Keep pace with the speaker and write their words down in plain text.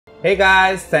Hey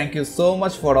guys, thank you so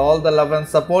much for all the love and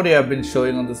support you have been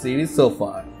showing on the series so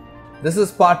far. This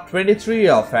is part 23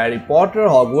 of Harry Potter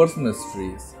Hogwarts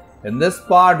Mysteries. In this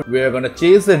part, we are going to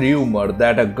chase a rumor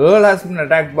that a girl has been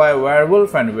attacked by a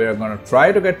werewolf and we are going to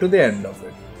try to get to the end of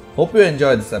it. Hope you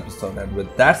enjoyed this episode, and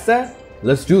with that said,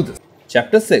 let's do this.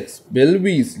 Chapter 6, Bill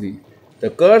Weasley.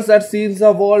 The curse that seals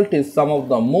the vault is some of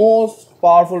the most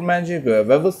powerful magic you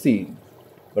have ever seen.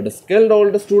 But a skilled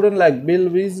older student like Bill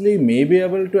Weasley may be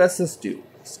able to assist you.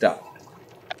 Start.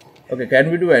 Okay, can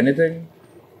we do anything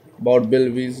about Bill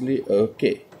Weasley?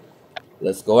 Okay.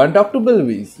 Let's go and talk to Bill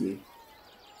Weasley.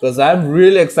 Because I'm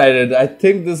really excited. I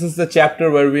think this is the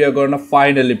chapter where we are going to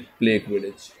finally play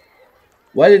Quidditch.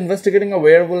 While investigating a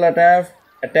werewolf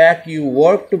attack, you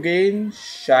work to gain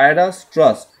Shida's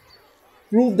trust.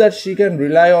 Prove that she can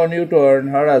rely on you to earn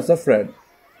her as a friend.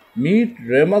 Meet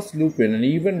Remus Lupin and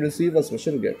even receive a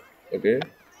special gift. Okay.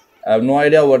 I have no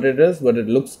idea what it is, but it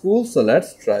looks cool, so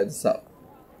let's try this out.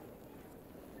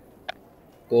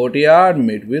 Courtyard,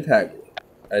 meet with Hagrid,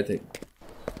 I think.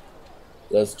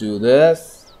 Let's do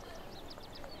this.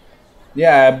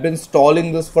 Yeah, I've been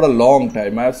stalling this for a long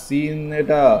time. I've seen it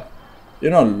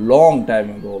long time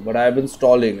ago, but I've been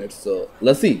stalling it, so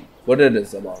let's see what it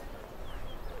is about.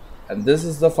 And this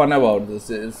is the fun about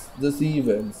this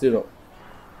events,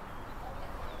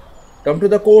 Come to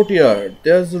the courtyard.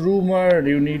 There's a rumor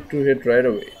you need to hit right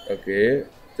away. Okay,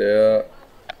 the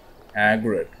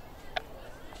Hagrid.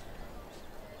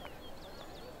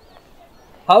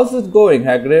 How's it going,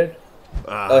 Hagrid?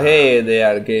 Oh hey, they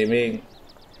are gaming.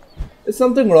 Is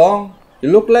something wrong?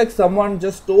 You look like someone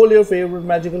just stole your favorite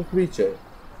magical creature.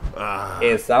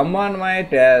 Hey, someone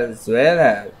might as well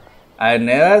have. I've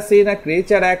never seen a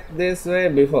creature act this way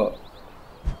before.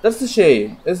 That's a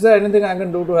shame. Is there anything I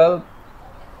can do to help?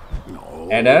 No.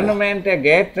 I don't mean to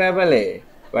get trouble,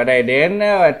 but I didn't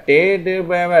know what to do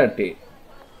about it.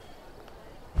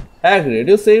 Hagrid,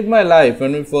 you saved my life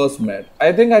when we first met.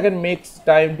 I think I can make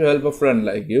time to help a friend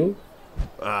like you.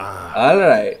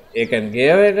 Alright, you can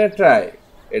give it a try.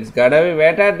 It's gotta be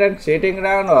better than sitting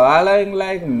around wallowing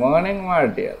like morning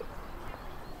martyr.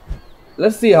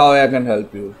 Let's see how I can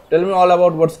help you. Tell me all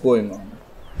about what's going on.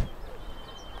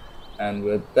 And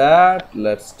with that,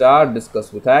 let's start.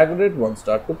 Discuss with Hagrid. 1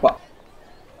 star to pass.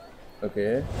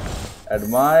 Okay.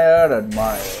 Admire,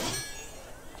 admire.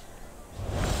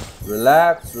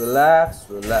 Relax, relax,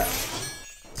 relax.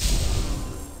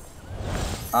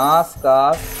 Ask,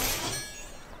 ask.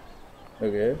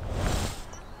 Okay.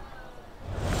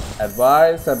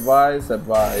 Advice, advice,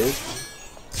 advice.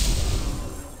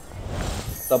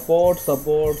 Support,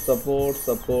 support, support,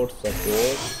 support,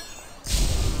 support.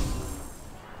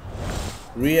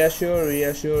 Reassure,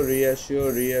 reassure,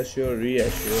 reassure, reassure,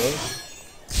 reassure.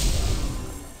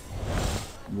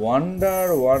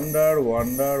 Wonder, wonder,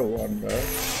 wonder, wonder.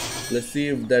 Let's see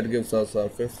if that gives us our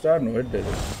 5th star. No, it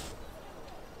didn't.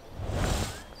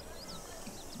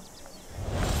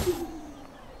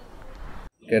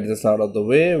 Get this out of the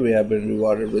way. We have been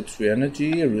rewarded with 3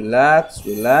 energy. Relax,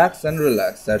 relax, and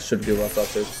relax. That should give us our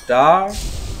 5th star.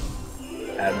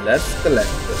 And let's collect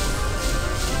it.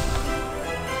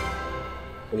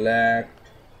 Collect.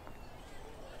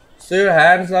 So your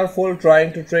hands are full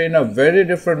trying to train a very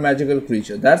different magical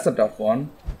creature. That's a tough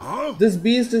one. This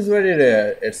beast is very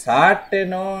rare. It's hard to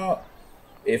know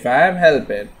if I am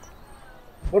helping.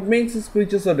 What makes this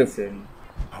creature so different?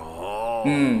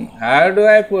 How do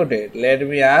I put it? Let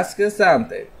me ask you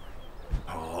something.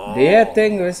 Do you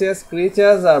think vicious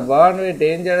creatures are born with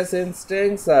dangerous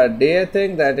instincts, or do you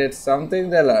think that it's something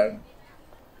they learn?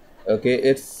 Okay,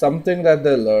 it's something that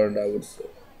they learned, I would say.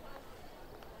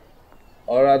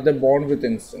 Or are they born with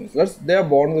instincts? They are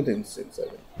born with instincts, I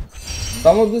think.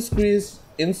 Some of these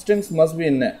instincts must be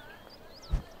innate.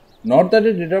 Not that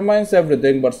it determines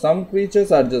everything, but some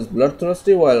creatures are just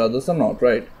bloodthirsty while others are not,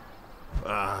 right?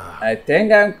 I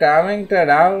think I'm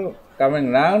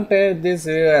coming round to this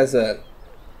view as well.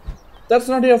 That's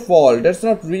not your fault. It's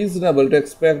not reasonable to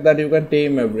expect that you can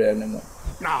tame every animal.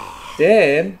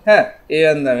 Then,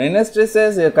 even the ministry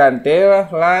says you can tame a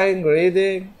flying,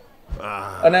 breathing.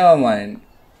 Oh, never mind.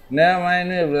 Never mind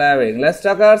me blabbing. Let's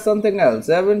talk about something else.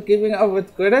 I've been keeping up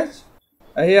with Quidditch.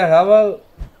 Here, how about...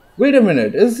 Wait a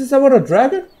minute. Is this about a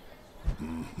dragon?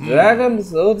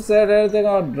 Dragons? Who said anything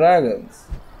about dragons?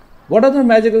 What other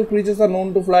magical creatures are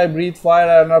known to fly, breathe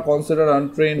fire, and are considered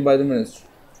untrained by the ministry?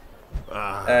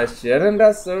 I shouldn't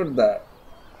have said that.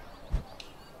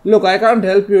 Look, I can't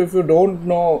help you if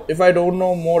I don't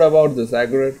know more about this,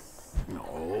 Hagrid.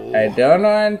 No. I don't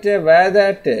want to buy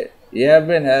that. You have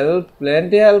been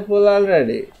plenty helpful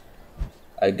already.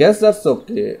 I guess that's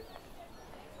okay.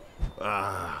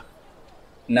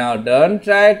 Now don't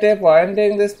try to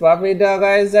pointing this puppy dog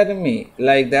eyes at me.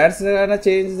 Like that's gonna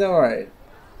change the mind.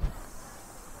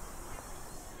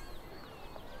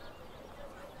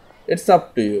 It's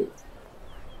up to you.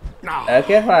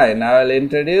 Okay, fine. I will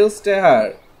introduce to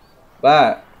her.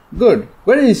 But good.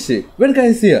 Where is she? When can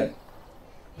I see her?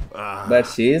 But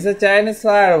she is a Chinese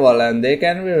fireball and they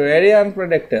can be very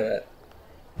unpredictable.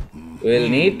 We'll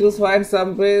need to find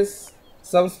some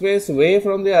space away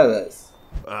from the others.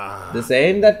 This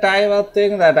ain't the type of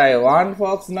thing that I want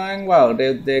folks knowing about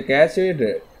if they catch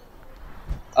it.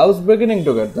 I was beginning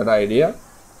to get that idea.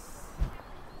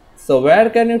 So where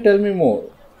can you tell me more?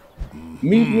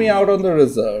 Meet me out on the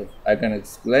reserve. I can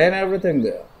explain everything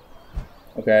there.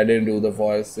 Okay, I didn't do the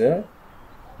voice here.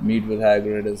 Meet with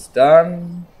Hagrid is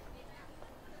done.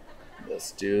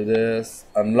 Let's do this.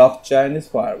 Unlock Chinese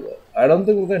fireball. I don't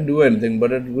think we can do anything,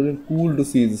 but it will be cool to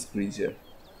see this creature.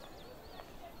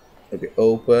 Okay,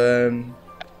 open.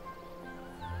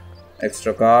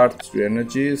 Extra cards, 3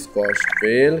 energy, Scotched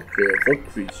Pale, create for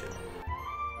creature.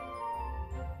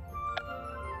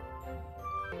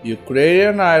 You create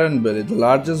an Iron Belly, the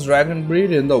largest dragon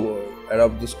breed in the world.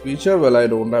 Adopt this creature. Well, I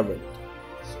don't have it.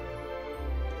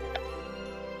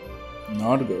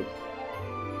 Not good.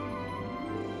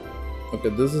 Okay,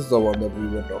 this is the one that we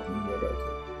were talking about, I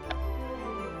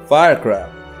think. Fire Crab.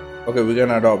 Okay, we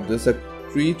can adopt this. A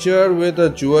creature with a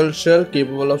jewel shell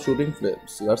capable of shooting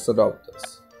flames. Let's adopt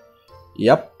this.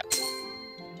 Yep.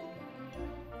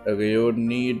 Okay, you would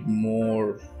need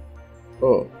more.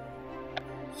 Oh.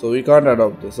 So we can't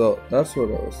adopt this. Oh, that's what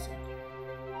I was thinking.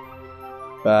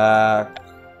 Back.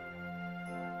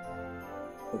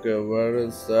 Okay, where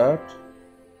is that?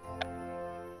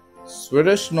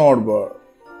 Swedish Nordberg.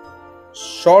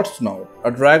 Short Snout. A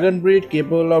dragon breed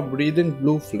capable of breathing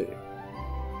blue flame.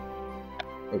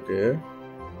 Okay.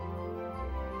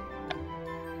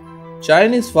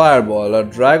 Chinese Fireball. A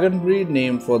dragon breed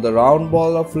named for the round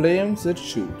ball of flames it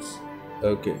shoots.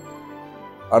 Okay.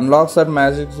 Unlocks at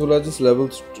Magic Zoologist level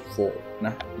 4.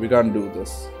 Nah, we can't do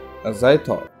this. As I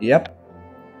thought. Yep.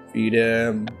 Feed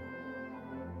him.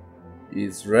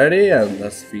 He's ready and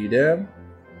let's feed him.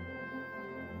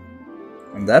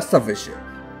 And that's sufficient.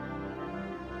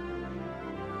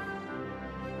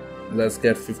 Let's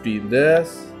get 15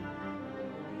 this.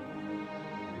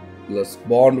 Let's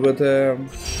bond with him.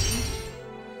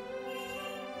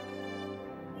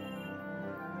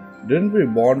 Didn't we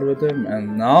bond with him?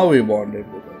 And now we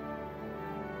bonded with him.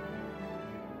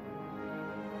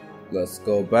 Let's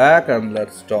go back and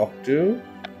let's talk to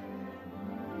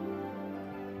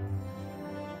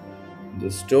the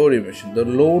story mission. The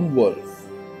Lone Wolf.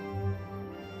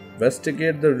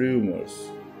 Investigate the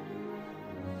rumors.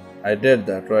 I did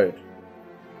that, right?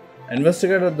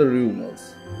 Investigated the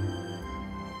rumors.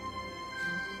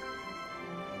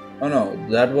 Oh no,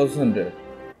 that wasn't it.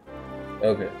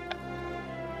 Okay.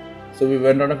 So we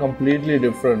went on a completely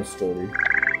different story.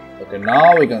 Okay,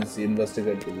 now we can see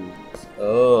investigate the rumors.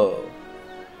 Oh.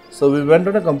 So we went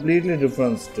on a completely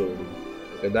different story.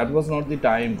 Okay, that was not the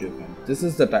time difference. This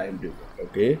is the time difference,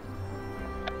 okay?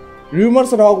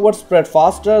 Rumors at Hogwarts spread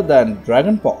faster than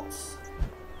dragonpox.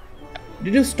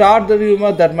 Did you start the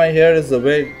rumor that my hair is a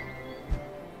wig?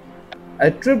 I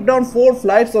tripped down 4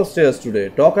 flights of stairs today.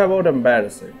 Talk about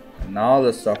embarrassing. Now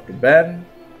let's talk to Ben.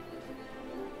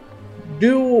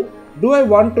 Do I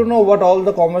want to know what all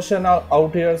the commotion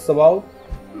out here is about?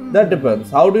 That depends.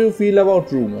 How do you feel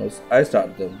about rumors? I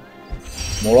start them.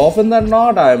 More often than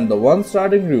not, I am the one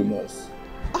starting rumors.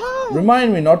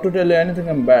 Remind me not to tell you anything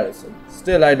embarrassing.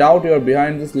 Still, I doubt you are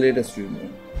behind this latest rumor.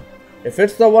 If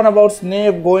it's the one about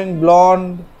Snape going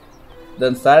blonde,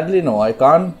 then sadly no, I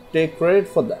can't take credit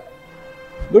for that.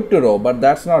 Good to know, but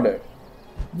that's not it.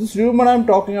 This rumor I'm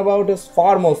talking about is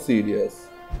far more serious.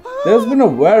 There's been a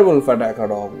werewolf attack at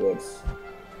Hogwarts.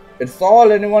 It's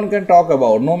all anyone can talk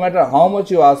about, no matter how much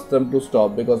you ask them to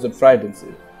stop because it frightens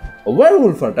you. A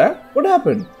werewolf attack? What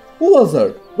happened? Who was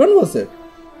hurt? When was it?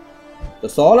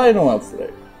 That's all I know, I'm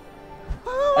afraid.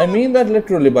 I mean that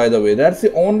literally, by the way. That's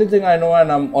the only thing I know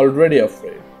and I'm already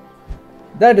afraid.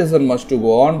 That isn't much to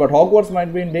go on, but Hogwarts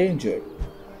might be in danger.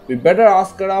 We better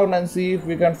ask around and see if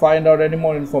we can find out any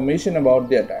more information about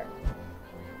the attack.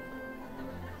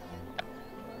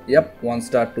 Yep, 1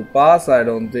 star to pass. I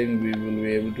don't think we will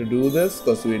be able to do this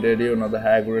because we did another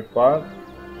Hagrid part.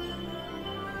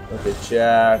 Okay,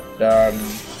 chat, done.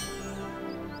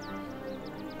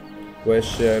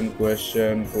 Question,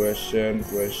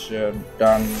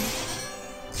 done.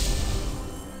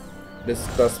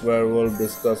 Discuss werewolf,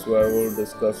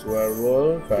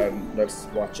 and let's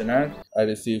watch an ad. I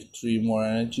received 3 more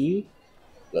energy.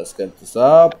 Let's get this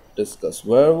up. Discuss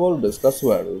werewolf,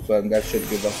 and that should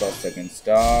give us our second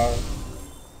star.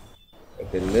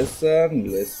 Okay,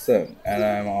 listen, and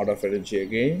I'm out of energy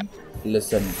again.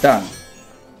 Listen, done.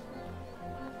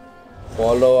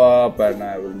 Follow up, and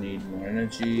I will need more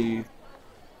energy.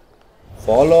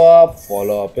 Follow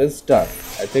up is done.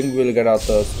 I think we'll get our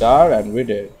third star, and we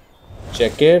did.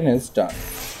 Check in is done.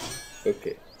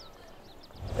 Okay.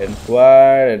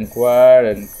 Inquire, and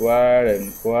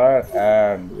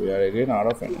we are again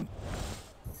out of energy.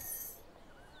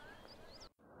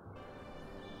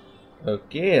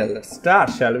 Okay, let's start,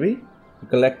 shall we? We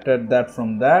collected that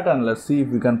from that, and let's see if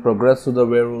we can progress to the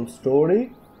werewolf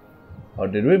story. Or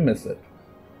did we miss it?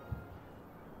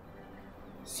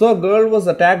 So a girl was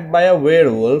attacked by a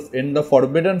werewolf in the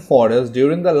Forbidden Forest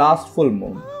during the last full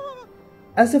moon.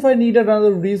 As if I needed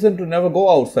another reason to never go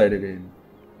outside again.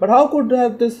 But how could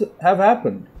this have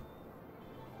happened?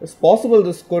 It's possible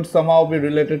this could somehow be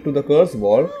related to the curse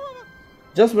vault,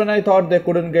 just when I thought they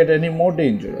couldn't get any more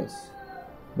dangerous.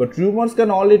 But rumors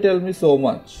can only tell me so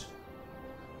much.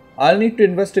 I'll need to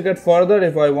investigate further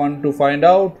if I want to find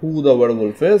out who the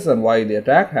werewolf is and why the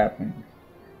attack happened.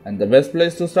 And the best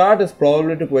place to start is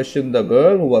probably to question the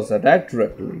girl who was attacked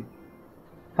directly.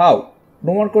 How?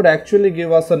 No one could actually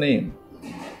give us a name.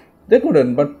 They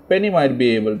couldn't, but Penny might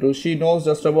be able to. She knows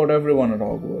just about everyone at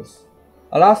Hogwarts.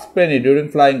 I'll ask Penny during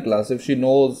flying class if she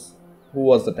knows who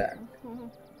was attacked.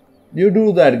 You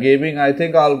do that, gaming. I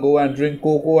think I'll go and drink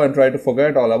cocoa and try to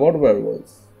forget all about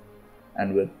werewolves.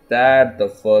 And with that, the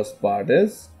first part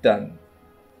is done.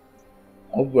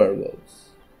 Of werewolves.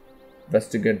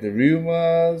 Investigate the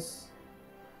rumors.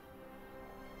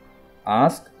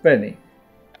 Ask Penny.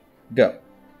 Go.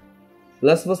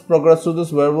 Let's first progress to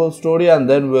this werewolf story and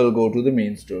then we'll go to the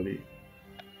main story.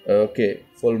 Okay,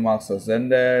 full marks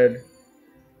ascended.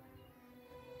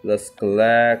 Let's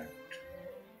collect.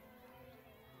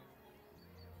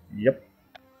 Yep,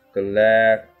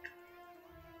 collect.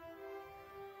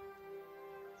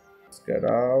 Let's get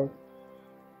out.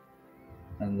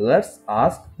 And let's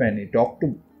ask Penny.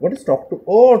 What is talk to?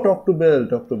 Oh, talk to Bill.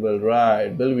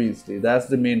 Right, Bill Weasley. That's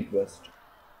the main quest.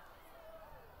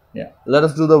 Yeah, let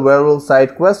us do the werewolf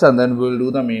side quest and then we'll do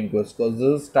the main quest because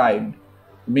this is timed.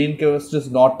 The main quest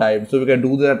is not timed, so we can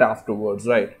do that afterwards,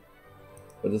 right?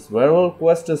 But this werewolf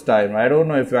quest is timed. I don't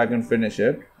know if I can finish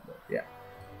it. But yeah.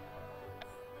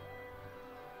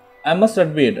 I must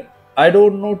admit, I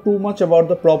don't know too much about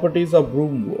the properties of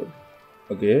broomwood.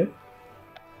 Okay.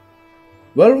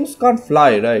 Werewolves can't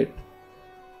fly, right?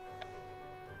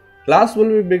 Class will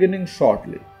be beginning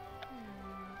shortly.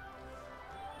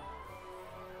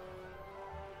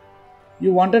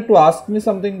 You wanted to ask me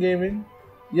something, Gaming?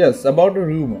 Yes, about a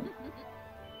rumor.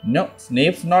 No,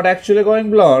 Snape's not actually going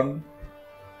blonde.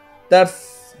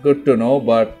 That's good to know,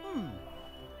 but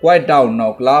quiet down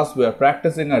now, class. We are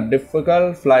practicing a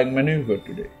difficult flying maneuver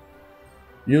today.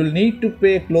 You'll need to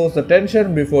pay close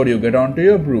attention before you get onto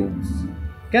your brooms.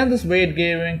 Can this wait,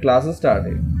 Gaming? Class is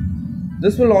starting.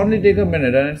 This will only take a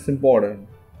minute and it's important.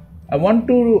 I want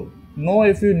to know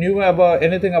if you knew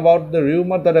anything about the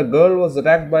rumor that a girl was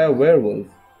attacked by a werewolf.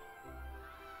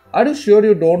 Are you sure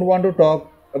you don't want to talk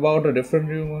about a different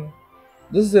rumor?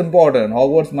 This is important.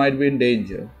 Hogwarts might be in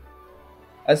danger.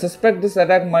 I suspect this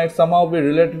attack might somehow be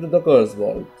related to the curse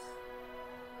vault.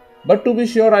 But to be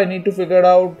sure, I need to figure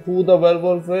out who the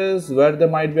werewolf is, where they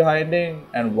might be hiding,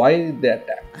 and why they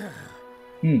attacked.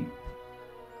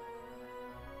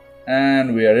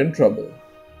 And we are in trouble.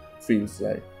 Feels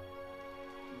like.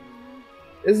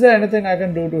 Is there anything I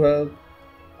can do to help?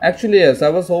 Actually, yes, I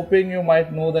was hoping you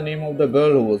might know the name of the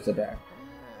girl who was attacked.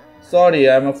 Sorry,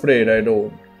 I'm afraid I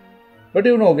don't. But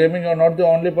you know, Gaming, you're not the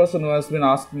only person who has been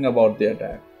asking about the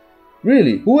attack.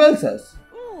 Really? Who else has?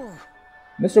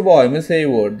 Mr. Boy, Miss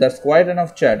Hayward, that's quite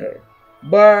enough chatter.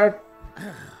 But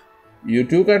you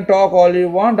two can talk all you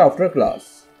want after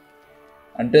class.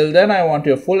 Until then, I want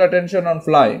your full attention on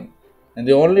flying. And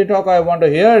the only talk I want to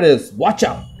hear is, watch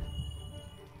out!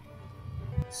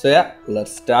 So yeah,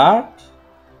 let's start.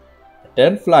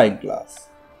 10 flying class.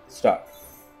 Start.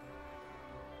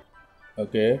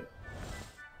 Okay.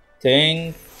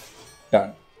 Think.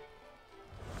 Done.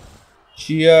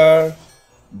 Cheer.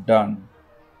 Done.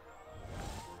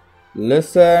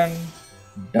 Listen.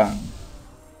 Done.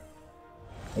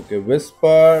 Okay,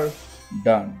 whisper.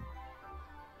 Done.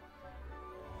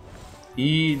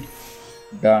 Eat.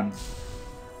 Done.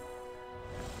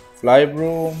 Fly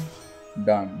broom.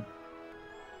 Done.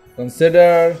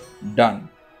 Consider. Done.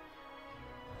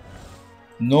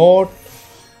 Note.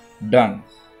 Done.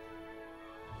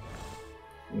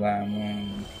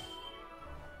 Lament.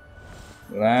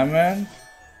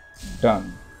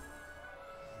 Done.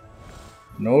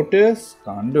 Notice,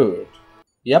 can't do it.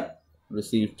 Yep,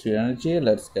 receive 3 energy,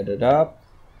 let's get it up.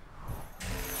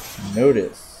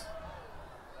 Notice.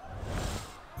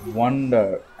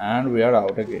 Wonder, and we are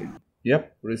out again.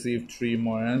 Yep, receive 3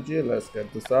 more energy, let's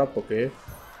get this up, okay.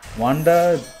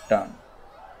 Wonder, done.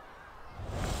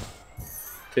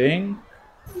 Think,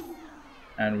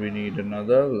 and we need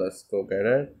another, let's go get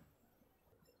it.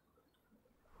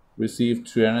 Receive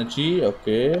 3 energy,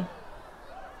 okay.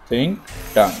 Think,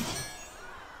 done.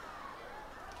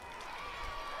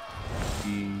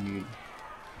 Speed,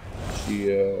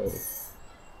 cheer.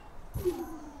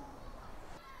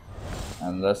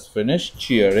 And let's finish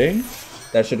cheering.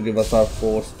 That should give us our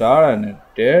 4 star, and it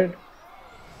did.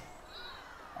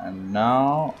 And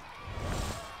now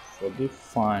for the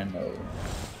final.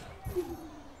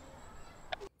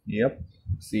 Yep,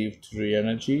 receive 3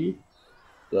 energy.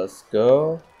 Let's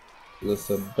go.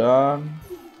 Listen, done.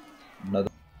 Another.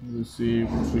 Receive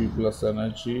 3 plus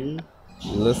energy.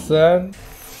 Listen,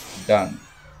 done.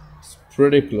 It's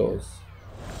pretty close.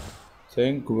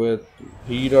 Think with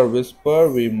heat or whisper,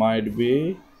 we might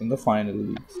be in the final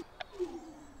leagues.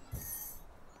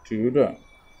 2 done.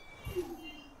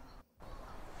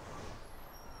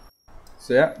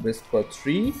 So yeah, whisper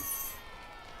 3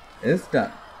 is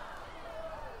done.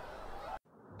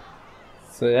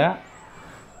 So yeah,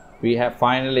 we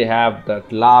finally have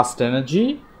that last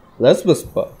energy. Let's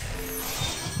whisper,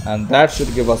 and that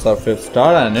should give us our 5th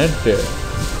star, and it did.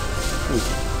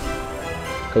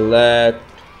 Collect.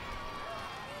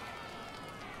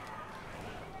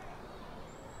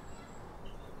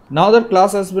 Now that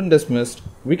class has been dismissed,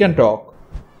 we can talk.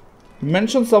 You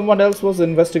mentioned someone else was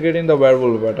investigating the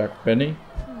werewolf attack, Penny.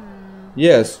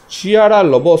 Yes, Chiara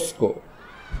Lobosco.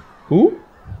 Who?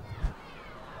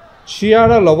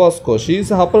 Chiara Lobosco.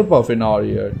 She's a Hufflepuff in our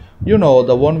year. You know,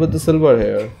 the one with the silver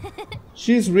hair.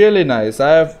 She's really nice.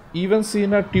 I have even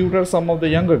seen her tutor some of the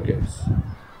younger kids.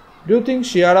 Do you think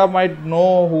Chiara might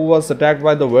know who was attacked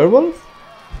by the werewolf?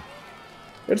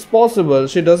 It's possible.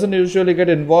 She doesn't usually get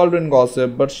involved in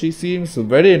gossip, but she seems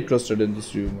very interested in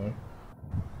this rumor.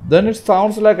 Then it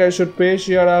sounds like I should pay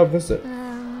Chiara a visit.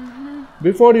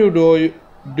 Before you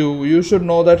do, you should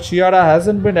know that Chiara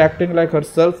hasn't been acting like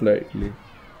herself lately.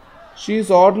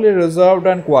 She's oddly reserved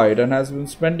and quiet and has been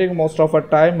spending most of her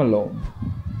time alone.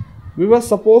 We were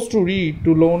supposed to read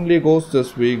to Lonely Ghosts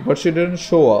this week, but she didn't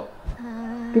show up.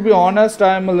 To be honest,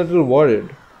 I am a little worried.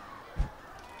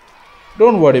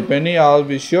 Don't worry, Penny, I'll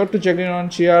be sure to check in on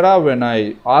Chiara when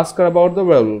I ask her about the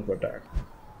werewolf attack.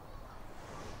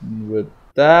 With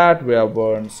that, we have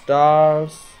earned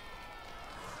stars.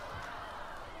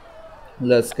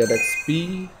 Let's get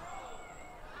XP.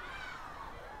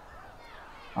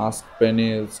 Ask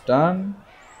Penny is done.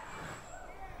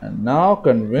 And now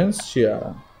convince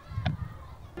Chiara.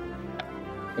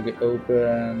 Okay,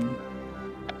 open.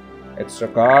 Extra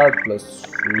card plus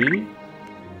 3.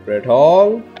 Red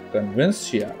Hall. Convince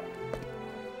Chiara.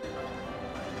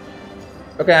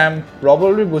 Okay, I'm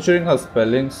probably butchering her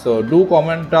spelling, so do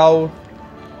comment out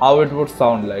how it would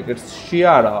sound like. It's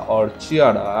Chiara or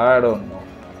Chiara, I don't know.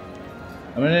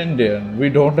 I'm an Indian, we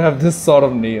don't have this sort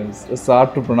of names. It's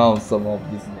hard to pronounce some of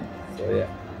these names.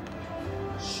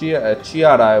 So yeah.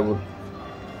 Chiara, I would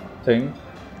think.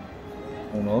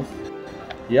 Who knows?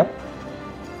 Yep.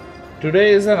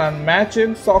 Today is an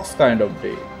unmatching socks kind of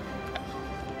day.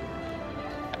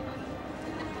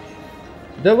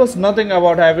 There was nothing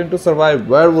about having to survive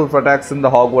werewolf attacks in the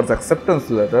Hogwarts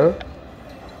acceptance letter.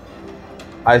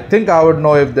 I think I would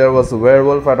know if there was a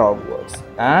werewolf at Hogwarts.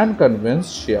 And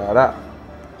convince Chiara.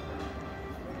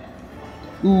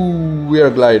 Ooh, we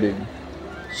are gliding.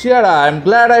 Chiara, I'm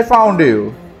glad I found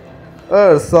you.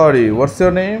 Sorry, what's your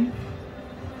name?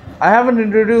 I haven't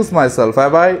introduced myself,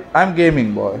 have I? I'm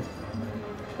Gaming Boy.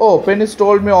 Oh, Penny's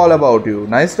told me all about you.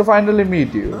 Nice to finally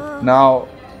meet you. Now,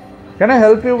 can I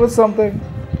help you with something?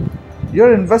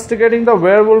 You're investigating the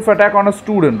werewolf attack on a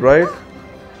student, right?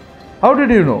 How did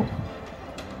you know?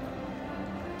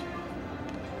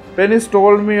 Penny's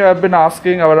told me I've been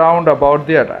asking around about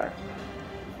the attack.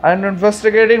 I'm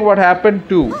investigating what happened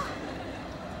too.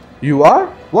 You are?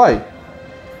 Why?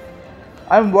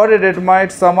 I'm worried it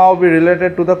might somehow be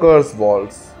related to the curse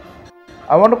vaults.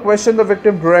 I want to question the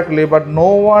victim directly, but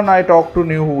no one I talked to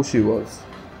knew who she was.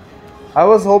 I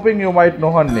was hoping you might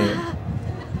know her name.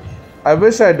 I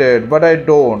wish I did, but I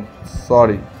don't.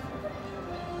 Sorry.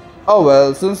 Oh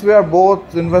well, since we are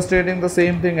both investigating the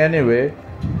same thing anyway,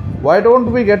 why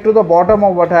don't we get to the bottom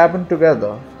of what happened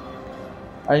together?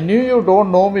 I knew you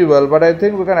don't know me well, but I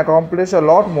think we can accomplish a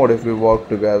lot more if we work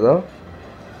together.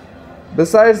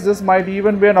 Besides, this might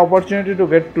even be an opportunity to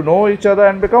get to know each other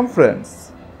and become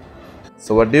friends.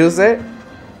 So what do you say?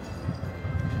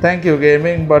 Thank you,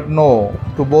 gaming, but no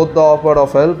to both the offer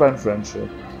of help and friendship.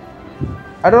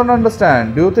 I don't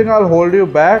understand. Do you think I'll hold you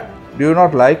back? Do you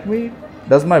not like me?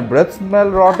 Does my breath smell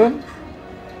rotten?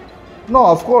 No,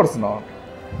 of course not.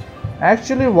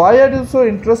 Actually, why are you so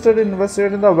interested in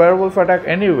investigating the werewolf attack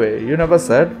anyway? You never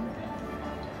said.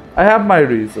 I have my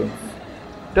reasons.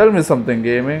 Tell me something,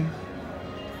 gaming.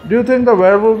 Do you think the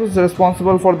werewolf is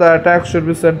responsible for the attack should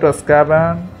be sent to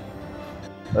Azkaban?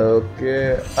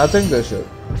 Okay, I think they should.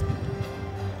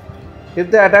 If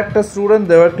they attacked a student,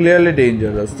 they were clearly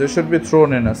dangerous. They should be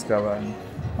thrown in Azkaban.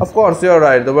 Of course, you're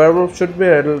right. The werewolf should be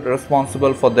held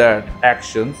responsible for their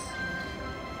actions.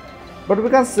 But we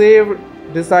can save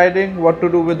deciding what to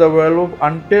do with the werewolf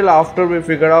until after we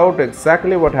figure out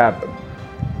exactly what happened.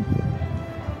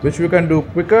 Which we can do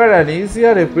quicker and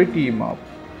easier if we team up.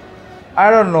 I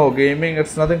don't know, gaming,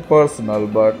 it's nothing personal,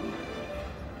 but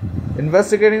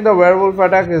investigating the werewolf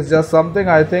attack is just something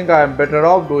I think I am better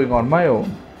off doing on my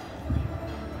own.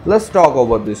 Let's talk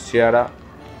about this, Chiara.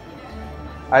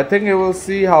 I think you will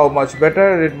see how much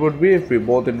better it would be if we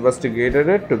both investigated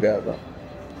it together.